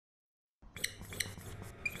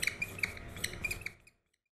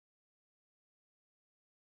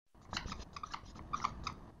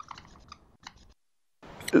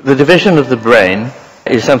The division of the brain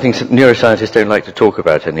is something neuroscientists don't like to talk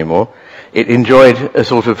about anymore. It enjoyed a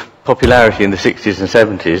sort of popularity in the 60s and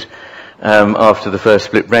 70s after the first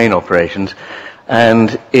split brain operations,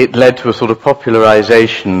 and it led to a sort of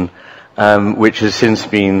popularization which has since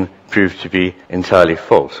been proved to be entirely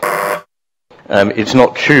false. It's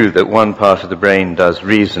not true that one part of the brain does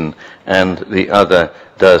reason and the other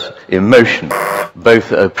does emotion.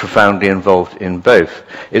 Both are profoundly involved in both.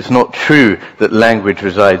 It's not true that language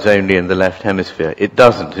resides only in the left hemisphere. It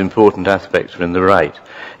doesn't. Important aspects are in the right.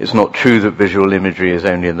 It's not true that visual imagery is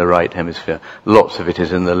only in the right hemisphere. Lots of it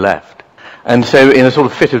is in the left. And so in a sort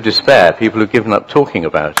of fit of despair, people have given up talking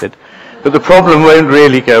about it. But the problem won't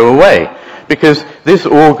really go away, because this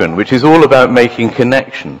organ, which is all about making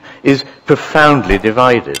connection, is profoundly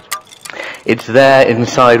divided. It's there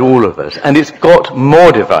inside all of us, and it's got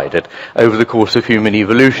more divided over the course of human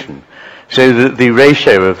evolution. So that the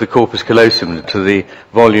ratio of the corpus callosum to the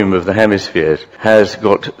volume of the hemispheres has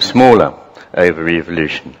got smaller over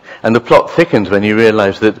evolution. And the plot thickens when you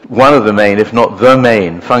realize that one of the main, if not the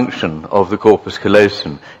main, function of the corpus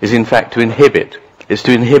callosum is in fact to inhibit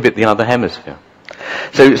the other hemisphere.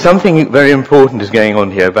 So something very important is going on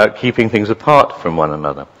here about keeping things apart from one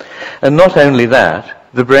another. And not only that,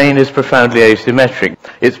 the brain is profoundly asymmetric.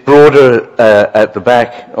 It's broader at the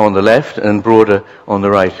back on the left and broader on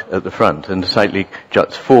the right at the front, and slightly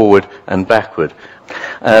juts forward and backward.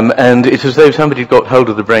 And it's as though somebody got hold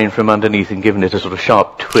of the brain from underneath and given it a sort of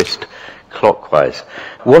sharp twist clockwise.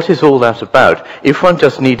 What is all that about? If one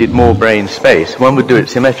just needed more brain space, one would do it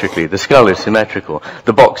symmetrically. The skull is symmetrical.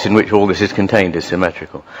 The box in which all this is contained is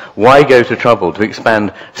symmetrical. Why go to trouble to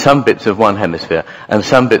expand some bits of one hemisphere and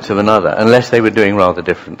some bits of another, unless they were doing rather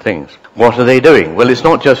different things? What are they doing? Well, it's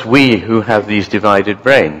not just we who have these divided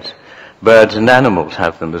brains. Birds and animals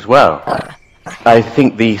have them as well. I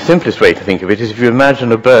think the simplest way to think of it is if you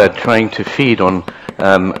imagine a bird trying to feed on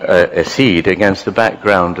a seed against the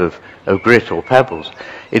background of grit or pebbles.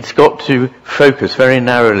 It's got to focus very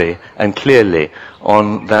narrowly and clearly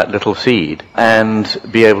on that little seed and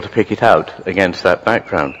be able to pick it out against that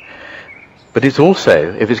background. But it's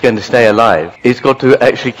also, if it's going to stay alive, it's got to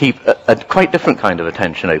actually keep a quite different kind of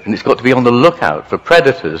attention open. It's got to be on the lookout for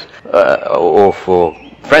predators or for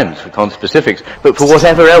friends, for conspecifics, but for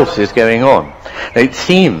whatever else is going on. Now, it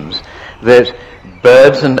seems that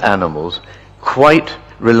birds and animals quite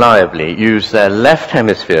reliably use their left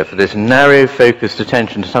hemisphere for this narrow focused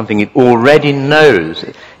attention to something it already knows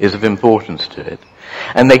is of importance to it.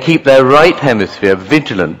 And they keep their right hemisphere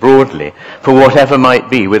vigilant broadly for whatever might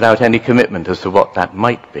be without any commitment as to what that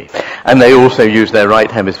might be. And they also use their right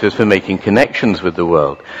hemispheres for making connections with the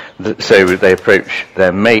world. So they approach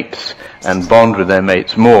their mates and bond with their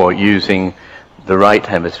mates more using the right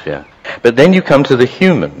hemisphere. But then you come to the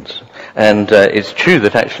humans. And it's true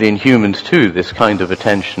that actually in humans too, this kind of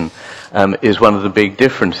attention is one of the big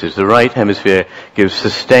differences. The right hemisphere gives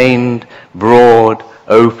sustained, broad,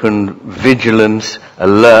 open vigilance,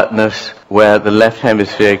 alertness, where the left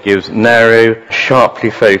hemisphere gives narrow, sharply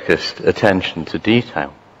focused attention to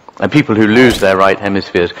detail. And people who lose their right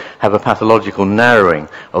hemispheres have a pathological narrowing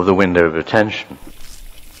of the window of attention.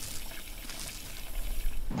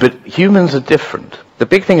 But humans are different. The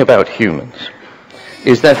big thing about humans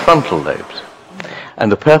is their frontal lobes.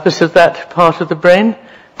 And the purpose of that part of the brain?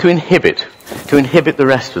 To inhibit the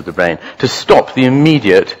rest of the brain, to stop the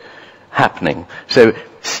immediate happening. So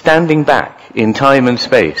standing back in time and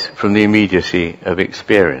space from the immediacy of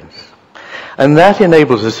experience. And that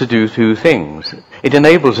enables us to do two things. It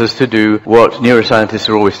enables us to do what neuroscientists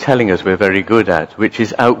are always telling us we're very good at, which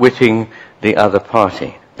is outwitting the other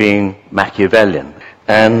party, being Machiavellian.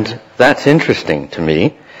 And that's interesting to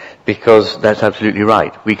me, because that's absolutely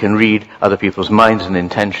right. We can read other people's minds and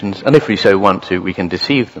intentions, and if we so want to, we can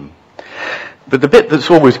deceive them. But the bit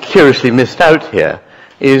that's always curiously missed out here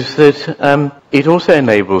is that it also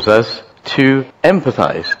enables us to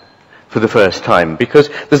empathize for the first time, because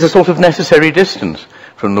there's a sort of necessary distance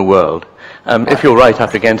from the world. If you're right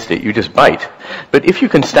up against it, you just bite. But if you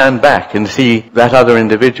can stand back and see that other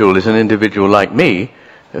individual is an individual like me,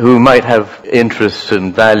 who might have interests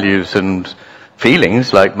and values and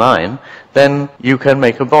feelings like mine, then you can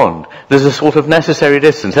make a bond. There's a sort of necessary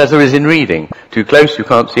distance, as there is in reading. Too close, you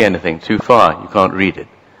can't see anything. Too far, you can't read it.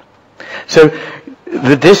 So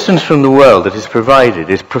the distance from the world that is provided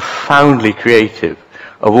is profoundly creative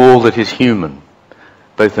of all that is human,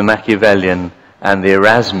 both the Machiavellian and the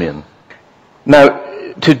Erasmian. Now,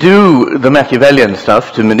 to do the Machiavellian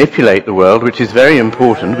stuff, to manipulate the world, which is very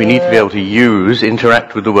important, we need to be able to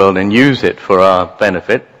interact with the world and use it for our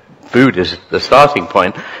benefit. Food is the starting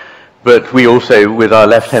point. But we also, with our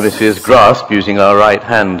left hemispheres, grasp, using our right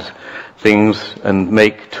hands, things and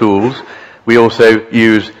make tools. We also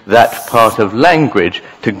use that part of language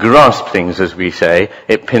to grasp things, as we say.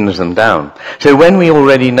 It pins them down. So when we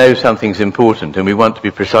already know something's important and we want to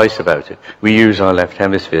be precise about it, we use our left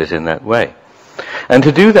hemispheres in that way. And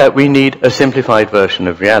to do that, we need a simplified version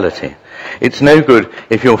of reality. It's no good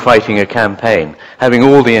if you're fighting a campaign, having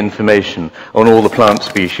all the information on all the plant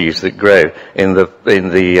species that grow in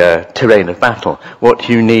the terrain of battle. What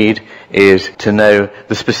you need is to know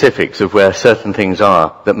the specifics of where certain things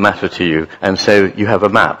are that matter to you, and so you have a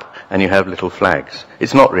map and you have little flags.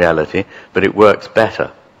 It's not reality, but it works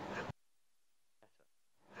better.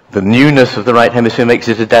 The newness of the right hemisphere makes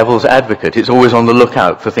it a devil's advocate. It's always on the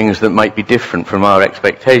lookout for things that might be different from our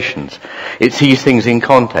expectations. It sees things in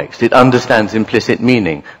context. It understands implicit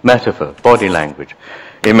meaning, metaphor, body language,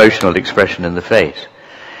 emotional expression in the face.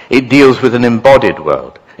 It deals with an embodied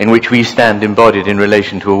world, in which we stand embodied in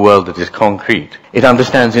relation to a world that is concrete. It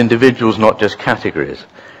understands individuals, not just categories.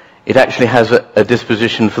 It actually has a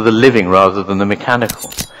disposition for the living rather than the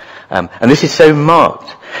mechanical. And this is so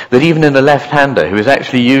marked that even in a left-hander who is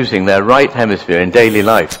actually using their right hemisphere in daily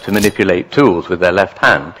life to manipulate tools with their left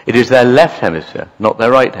hand, it is their left hemisphere, not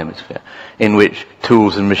their right hemisphere, in which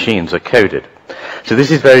tools and machines are coded. So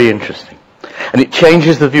this is very interesting. And it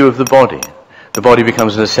changes the view of the body. The body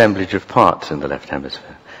becomes an assemblage of parts in the left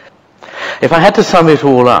hemisphere. If I had to sum it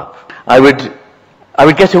all up, I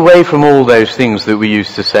would get away from all those things that we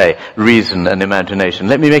used to say, reason and imagination.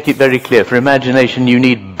 Let me make it very clear. For imagination, you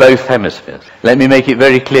need both hemispheres. Let me make it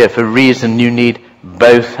very clear. For reason, you need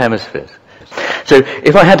both hemispheres. So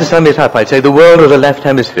if I had to sum it up, I'd say the world of the left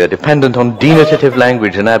hemisphere, dependent on denotative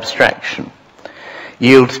language and abstraction,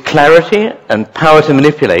 yields clarity and power to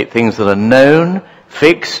manipulate things that are known,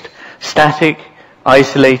 fixed, static,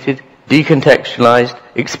 isolated, decontextualized,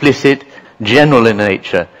 explicit, general in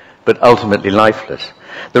nature, but ultimately lifeless.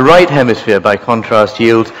 The right hemisphere, by contrast,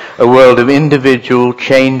 yields a world of individual,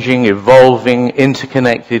 changing, evolving,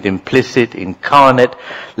 interconnected, implicit, incarnate,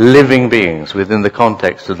 living beings within the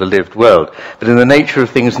context of the lived world, but in the nature of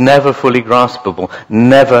things never fully graspable,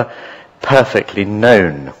 never perfectly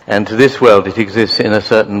known. And to this world it exists in a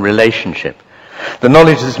certain relationship. The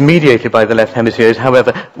knowledge that's mediated by the left hemisphere is,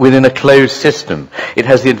 however, within a closed system. It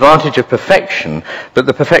has the advantage of perfection, but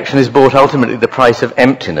the perfection is bought ultimately at the price of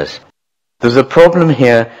emptiness. There's a problem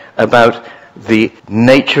here about the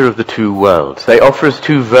nature of the two worlds. They offer us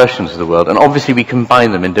two versions of the world, and obviously we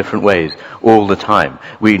combine them in different ways all the time.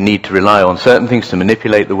 We need to rely on certain things to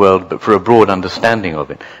manipulate the world, but for a broad understanding of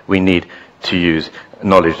it, we need to use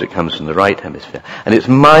knowledge that comes from the right hemisphere. And it's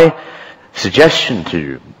my suggestion to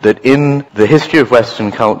you that in the history of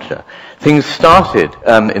Western culture, things started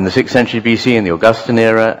in the 6th century BC, in the Augustan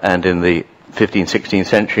era, and in the 15th, 16th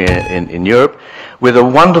century in Europe, with a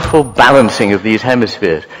wonderful balancing of these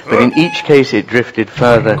hemispheres. But in each case, it drifted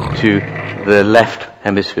further to the left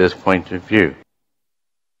hemisphere's point of view.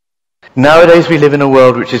 Nowadays, we live in a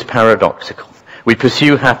world which is paradoxical. We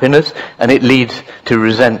pursue happiness, and it leads to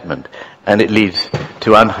resentment, and it leads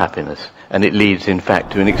to unhappiness. And it leads, in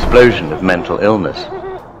fact, to an explosion of mental illness.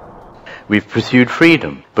 We've pursued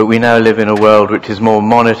freedom, but we now live in a world which is more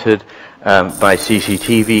monitored by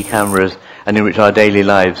CCTV cameras, and in which our daily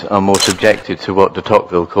lives are more subjected to what de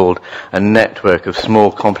Tocqueville called a network of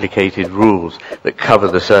small, complicated rules that cover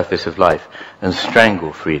the surface of life and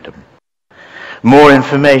strangle freedom. More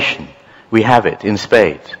information, we have it in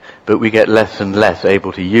spades, but we get less and less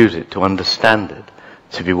able to use it, to understand it,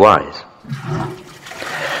 to be wise.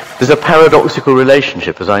 There's a paradoxical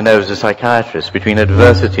relationship, as I know as a psychiatrist, between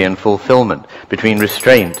adversity and fulfillment, between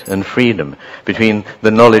restraint and freedom, between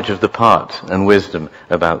the knowledge of the parts and wisdom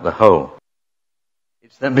about the whole.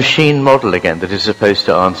 It's the machine model again that is supposed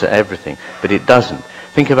to answer everything, but it doesn't.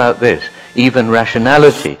 Think about this. Even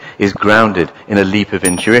rationality is grounded in a leap of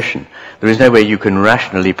intuition. There is no way you can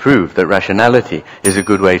rationally prove that rationality is a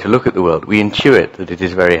good way to look at the world. We intuit that it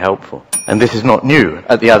is very helpful. And this is not new.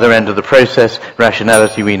 At the other end of the process,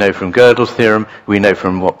 rationality we know from Gödel's theorem, we know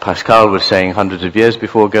from what Pascal was saying hundreds of years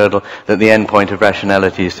before Gödel, that the end point of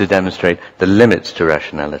rationality is to demonstrate the limits to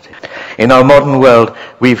rationality. In our modern world,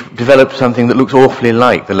 we've developed something that looks awfully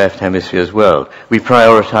like the left hemisphere's world. We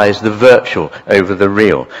prioritize the virtual over the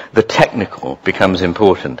real. The technical becomes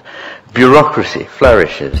important. Bureaucracy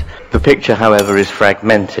flourishes. The picture, however, is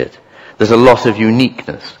fragmented. There's a loss of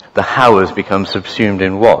uniqueness. The how has become subsumed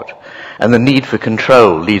in what. And the need for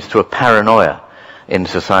control leads to a paranoia in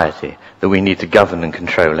society that we need to govern and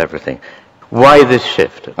control everything. Why this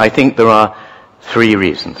shift? I think there are three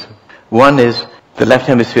reasons. One is the left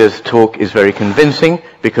hemisphere's talk is very convincing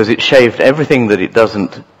because it shaved everything that it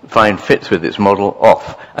doesn't find fits with its model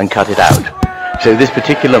off and cut it out. So this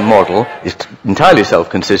particular model is entirely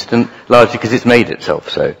self-consistent, largely because it's made itself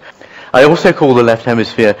so. I also call the left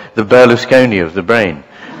hemisphere the Berlusconi of the brain,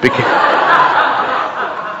 because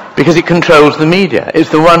it controls the media. It's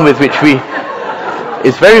the one with which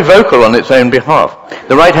it's very vocal on its own behalf.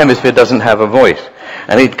 The right hemisphere doesn't have a voice,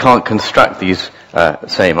 and it can't construct these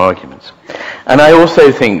same arguments. And I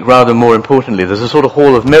also think, rather more importantly, there's a sort of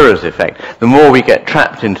hall of mirrors effect. The more we get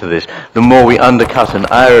trapped into this, the more we undercut and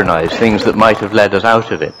ironize things that might have led us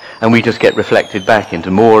out of it. And we just get reflected back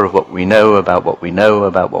into more of what we know about what we know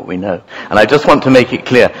about what we know. And I just want to make it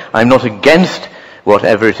clear, I'm not against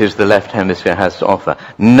whatever it is the left hemisphere has to offer.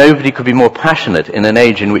 Nobody could be more passionate in an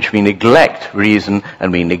age in which we neglect reason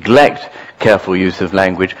and we neglect careful use of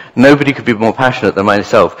language. Nobody could be more passionate than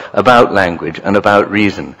myself about language and about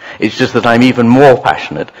reason. It's just that I'm even more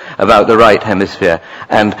passionate about the right hemisphere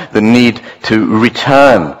and the need to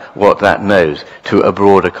return what that knows to a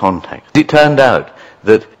broader context. It turned out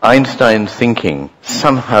that Einstein's thinking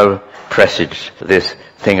somehow presaged this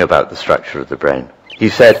thing about the structure of the brain. He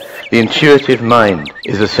said, the intuitive mind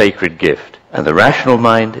is a sacred gift, and the rational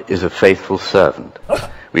mind is a faithful servant.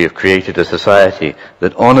 We have created a society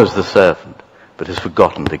that honors the servant, but has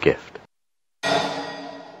forgotten the gift.